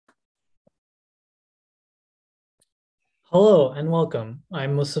Hello and welcome.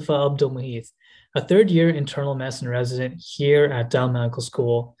 I'm Mustafa Abdul Muhith, a third-year internal medicine resident here at Dell Medical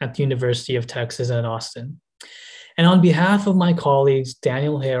School at the University of Texas at Austin. And on behalf of my colleagues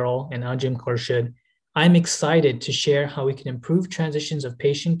Daniel Harrell and Ajim Khurshid, I'm excited to share how we can improve transitions of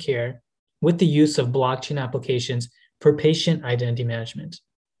patient care with the use of blockchain applications for patient identity management.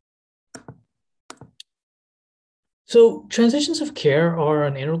 So, transitions of care are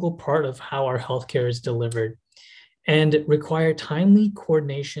an integral part of how our healthcare is delivered and require timely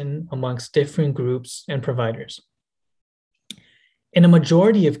coordination amongst different groups and providers. In a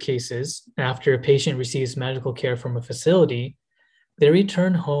majority of cases, after a patient receives medical care from a facility, they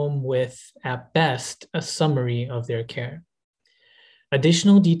return home with, at best, a summary of their care.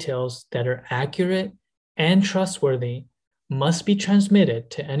 Additional details that are accurate and trustworthy must be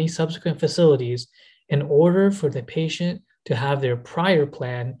transmitted to any subsequent facilities in order for the patient to have their prior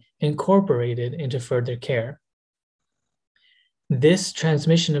plan incorporated into further care. This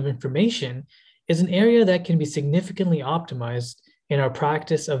transmission of information is an area that can be significantly optimized in our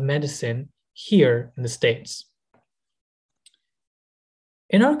practice of medicine here in the States.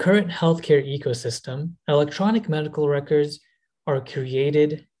 In our current healthcare ecosystem, electronic medical records are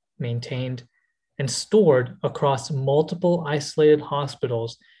created, maintained, and stored across multiple isolated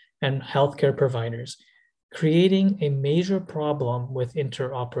hospitals and healthcare providers, creating a major problem with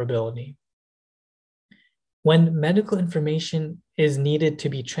interoperability. When medical information is needed to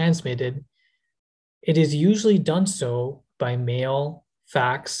be transmitted, it is usually done so by mail,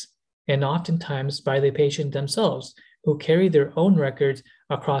 fax, and oftentimes by the patient themselves, who carry their own records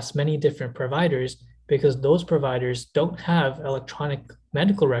across many different providers because those providers don't have electronic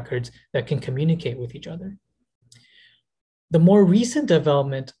medical records that can communicate with each other. The more recent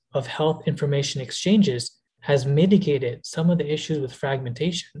development of health information exchanges has mitigated some of the issues with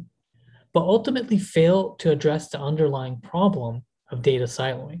fragmentation, but ultimately fail to address the underlying problem of data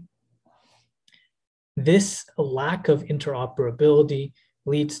siloing. This lack of interoperability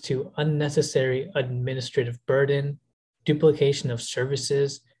leads to unnecessary administrative burden, duplication of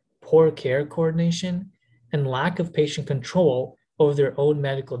services, poor care coordination, and lack of patient control over their own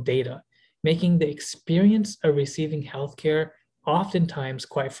medical data, making the experience of receiving healthcare oftentimes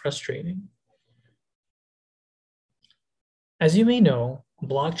quite frustrating. As you may know,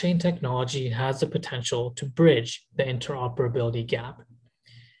 blockchain technology has the potential to bridge the interoperability gap.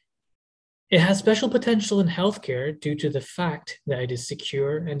 It has special potential in healthcare due to the fact that it is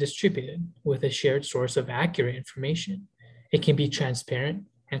secure and distributed with a shared source of accurate information. It can be transparent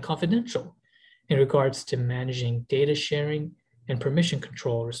and confidential in regards to managing data sharing and permission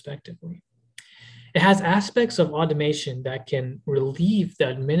control, respectively. It has aspects of automation that can relieve the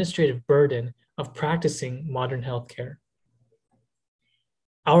administrative burden of practicing modern healthcare.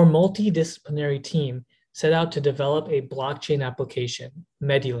 Our multidisciplinary team set out to develop a blockchain application,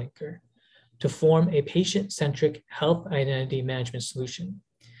 MediLinker, to form a patient-centric health identity management solution,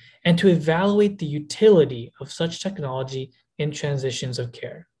 and to evaluate the utility of such technology in transitions of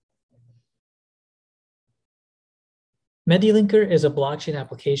care. MediLinker is a blockchain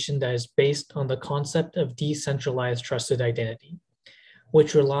application that is based on the concept of decentralized trusted identity,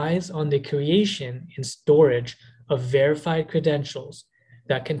 which relies on the creation and storage of verified credentials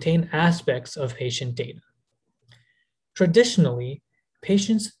that contain aspects of patient data. Traditionally,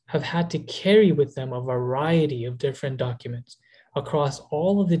 patients have had to carry with them a variety of different documents across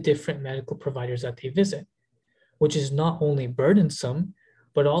all of the different medical providers that they visit, which is not only burdensome,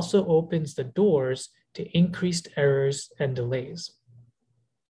 but also opens the doors to increased errors and delays.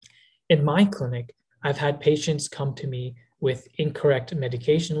 In my clinic, I've had patients come to me with incorrect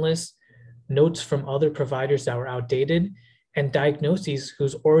medication lists, notes from other providers that were outdated, and diagnoses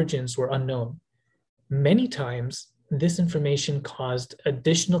whose origins were unknown. Many times, this information caused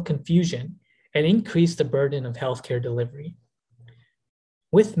additional confusion and increased the burden of healthcare delivery.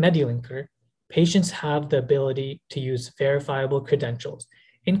 With MediLinker, patients have the ability to use verifiable credentials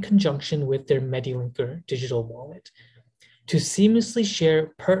in conjunction with their MediLinker digital wallet to seamlessly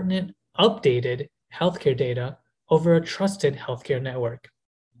share pertinent, updated healthcare data over a trusted healthcare network.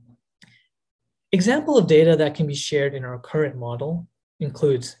 Example of data that can be shared in our current model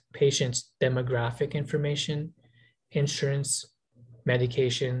includes patients' demographic information, insurance,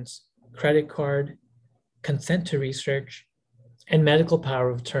 medications, credit card, consent to research, and medical power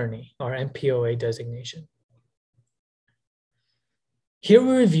of attorney, or MPOA designation. Here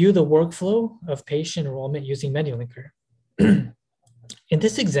we review the workflow of patient enrollment using MediLinker. In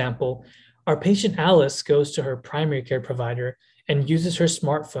this example, our patient Alice goes to her primary care provider and uses her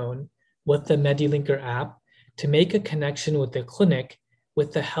smartphone with the MediLinker app to make a connection with the clinic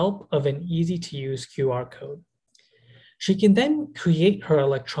with the help of an easy-to-use QR code. She can then create her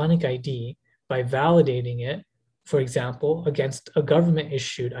electronic ID by validating it, for example, against a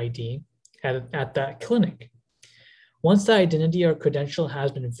government-issued ID at that clinic. Once the identity or credential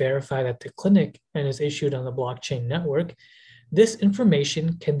has been verified at the clinic and is issued on the blockchain network, this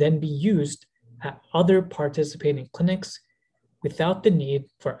information can then be used at other participating clinics without the need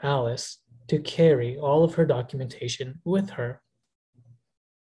for Alice to carry all of her documentation with her.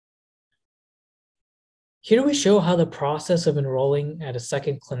 Here we show how the process of enrolling at a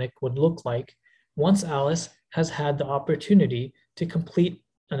second clinic would look like once Alice has had the opportunity to complete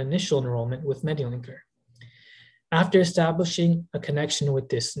an initial enrollment with MediLinker. After establishing a connection with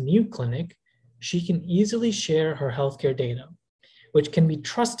this new clinic, she can easily share her healthcare data, which can be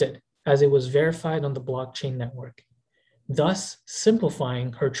trusted as it was verified on the blockchain network, thus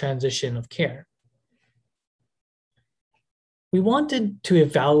simplifying her transition of care. We wanted to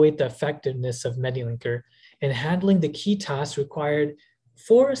evaluate the effectiveness of MediLinker in handling the key tasks required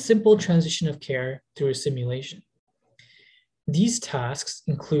for a simple transition of care through a simulation. These tasks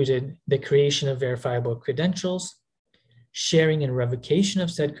included the creation of verifiable credentials, sharing and revocation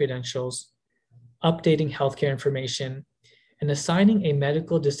of said credentials, updating healthcare information, and assigning a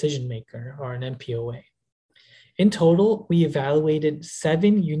medical decision maker, or an MPOA. In total, we evaluated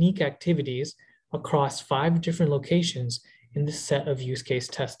 7 unique activities across 5 different locations in this set of use case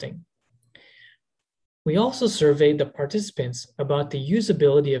testing. We also surveyed the participants about the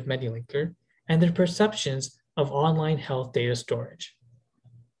usability of MediLinker and their perceptions of online health data storage.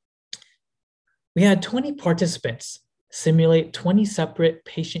 We had 20 participants simulate 20 separate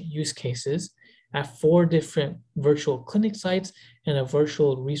patient use cases at 4 different virtual clinic sites and a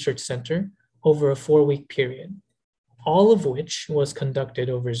virtual research center over a 4-week period, all of which was conducted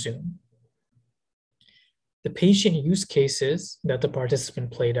over Zoom. The patient use cases that the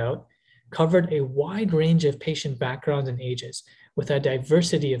participant played out covered a wide range of patient backgrounds and ages with a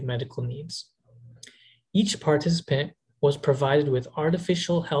diversity of medical needs. Each participant was provided with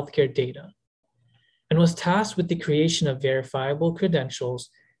artificial healthcare data and was tasked with the creation of verifiable credentials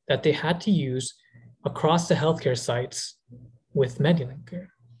that they had to use across the healthcare sites with MediLinker.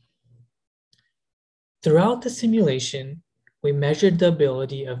 Throughout the simulation, we measured the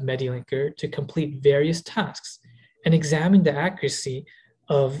ability of MediLinker to complete various tasks and examined the accuracy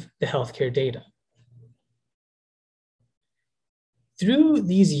of the healthcare data. Through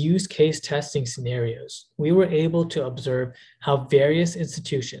these use case testing scenarios, we were able to observe how various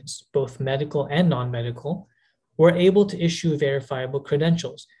institutions, both medical and non-medical, were able to issue verifiable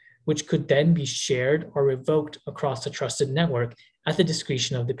credentials, which could then be shared or revoked across the trusted network at the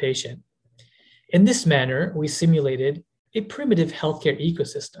discretion of the patient. In this manner, we simulated a primitive healthcare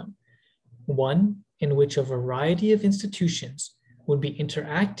ecosystem, one in which a variety of institutions would be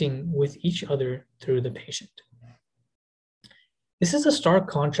interacting with each other through the patient. This is a stark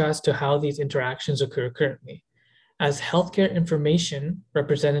contrast to how these interactions occur currently, as healthcare information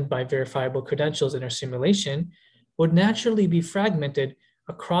represented by verifiable credentials in our simulation would naturally be fragmented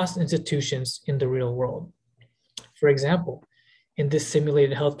across institutions in the real world. For example, in this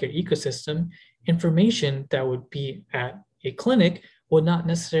simulated healthcare ecosystem, information that would be at a clinic would not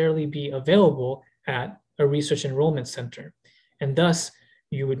necessarily be available at a research enrollment center. And thus,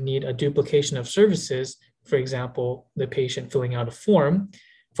 you would need a duplication of services, for example, the patient filling out a form,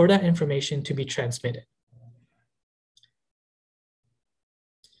 for that information to be transmitted.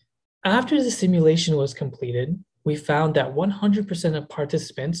 After the simulation was completed, we found that 100% of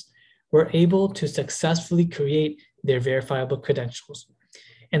participants were able to successfully create their verifiable credentials.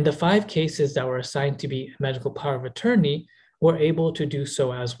 And the 5 cases that were assigned to be a medical power of attorney were able to do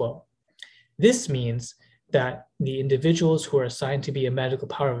so as well. This means that the individuals who are assigned to be a medical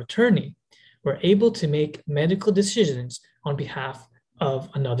power of attorney were able to make medical decisions on behalf of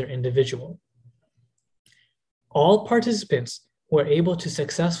another individual. All participants were able to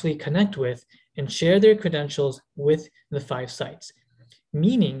successfully connect with and share their credentials with the 5 sites,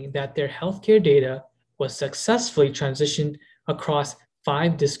 meaning that their healthcare data was successfully transitioned across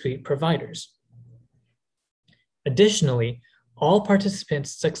 5 discrete providers. Additionally, all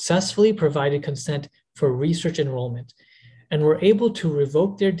participants successfully provided consent for research enrollment and were able to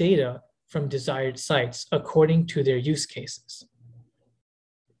revoke their data from desired sites according to their use cases.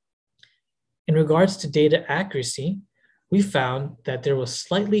 In regards to data accuracy, we found that there was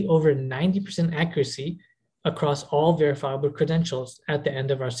slightly over 90% accuracy across all verifiable credentials at the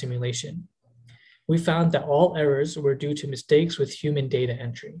end of our simulation. We found that all errors were due to mistakes with human data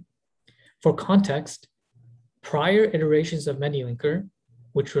entry. For context, prior iterations of MediLinker,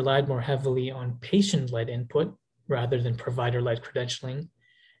 which relied more heavily on patient-led input rather than provider-led credentialing,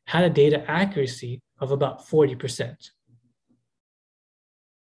 had a data accuracy of about 40%.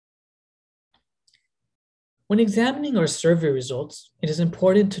 When examining our survey results, it is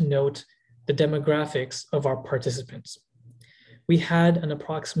important to note the demographics of our participants. We had an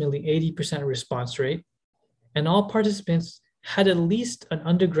approximately 80% response rate, and all participants had at least an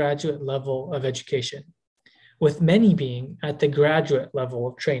undergraduate level of education, with many being at the graduate level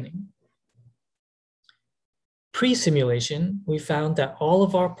of training. Pre-simulation, we found that all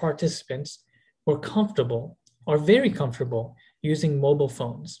of our participants were comfortable or very comfortable using mobile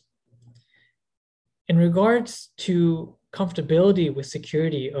phones. In regards to comfortability with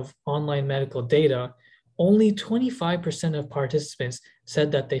security of online medical data, only 25% of participants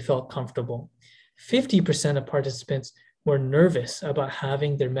said that they felt comfortable. 50% of participants were nervous about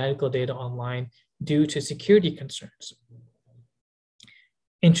having their medical data online due to security concerns.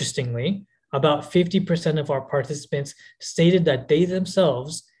 Interestingly, about 50% of our participants stated that they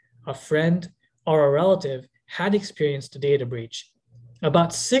themselves, a friend, or a relative had experienced a data breach. About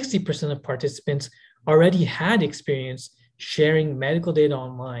 60% of participants already had experience sharing medical data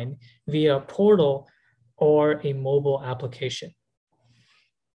online via a portal or a mobile application.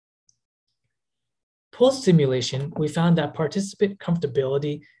 Post-simulation, we found that participant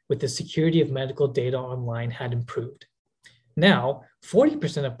comfortability with the security of medical data online had improved. Now,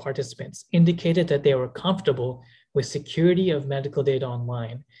 40% of participants indicated that they were comfortable with security of medical data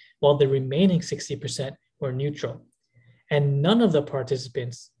online, while the remaining 60% were neutral. And none of the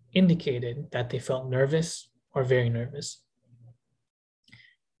participants indicated that they felt nervous or very nervous.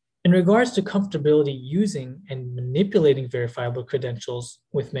 In regards to comfortability using and manipulating verifiable credentials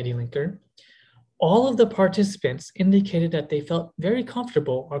with MediLinker, all of the participants indicated that they felt very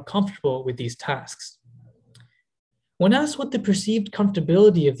comfortable or comfortable with these tasks. When asked what the perceived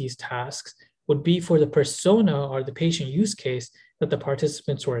comfortability of these tasks would be for the persona or the patient use case that the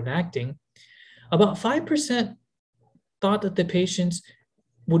participants were enacting, about 5% thought that the patients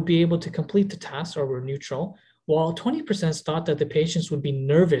would be able to complete the tasks or were neutral, while 20% thought that the patients would be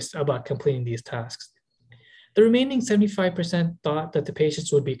nervous about completing these tasks. The remaining 75% thought that the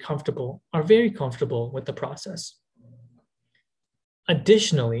patients would be comfortable or very comfortable with the process.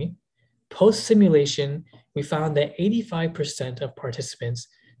 Additionally, post-simulation, we found that 85% of participants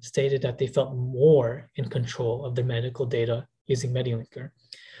stated that they felt more in control of their medical data using MediLinker,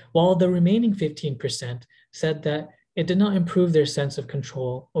 while the remaining 15% said that it did not improve their sense of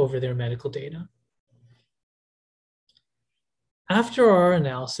control over their medical data. After our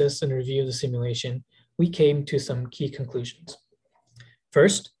analysis and review of the simulation, we came to some key conclusions.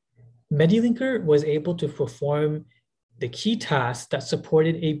 First, MediLinker was able to perform the key tasks that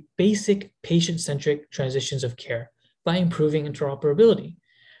supported a basic patient-centric transitions of care by improving interoperability,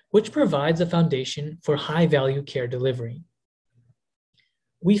 which provides a foundation for high-value care delivery.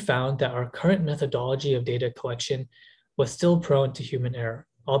 We found that our current methodology of data collection was still prone to human error,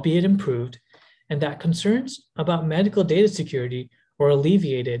 albeit improved, and that concerns about medical data security were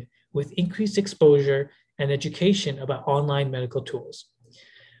alleviated with increased exposure and education about online medical tools.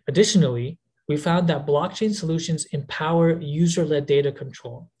 Additionally, we found that blockchain solutions empower user-led data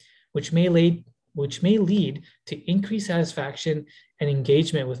control, which may lead to increased satisfaction and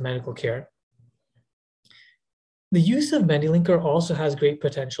engagement with medical care. The use of MediLinker also has great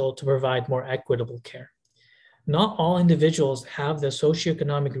potential to provide more equitable care. Not all individuals have the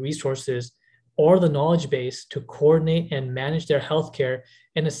socioeconomic resources or the knowledge base to coordinate and manage their healthcare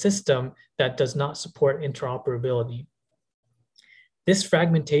in a system that does not support interoperability. This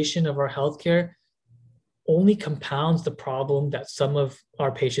fragmentation of our healthcare only compounds the problem that some of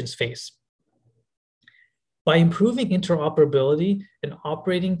our patients face. By improving interoperability and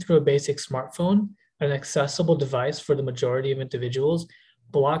operating through a basic smartphone, an accessible device for the majority of individuals,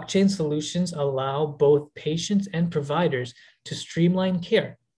 blockchain solutions allow both patients and providers to streamline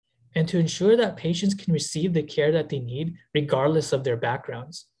care and to ensure that patients can receive the care that they need regardless of their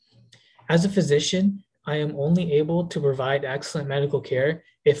backgrounds. As a physician, I am only able to provide excellent medical care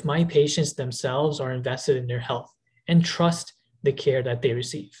if my patients themselves are invested in their health and trust the care that they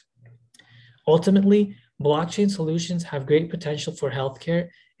receive. Ultimately, blockchain solutions have great potential for healthcare,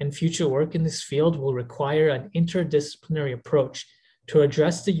 and future work in this field will require an interdisciplinary approach to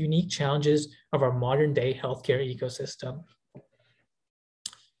address the unique challenges of our modern-day healthcare ecosystem.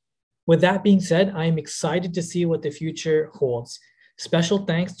 With that being said, I am excited to see what the future holds. Special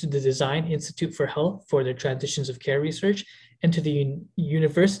thanks to the Design Institute for Health for their transitions of care research and to the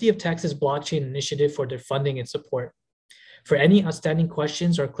University of Texas Blockchain Initiative for their funding and support. For any outstanding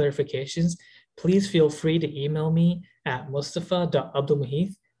questions or clarifications, please feel free to email me at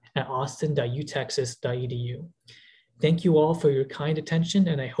mustafa.abdulmuhith@austin.utexas.edu. Thank you all for your kind attention,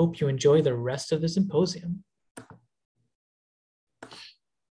 and I hope you enjoy the rest of the symposium.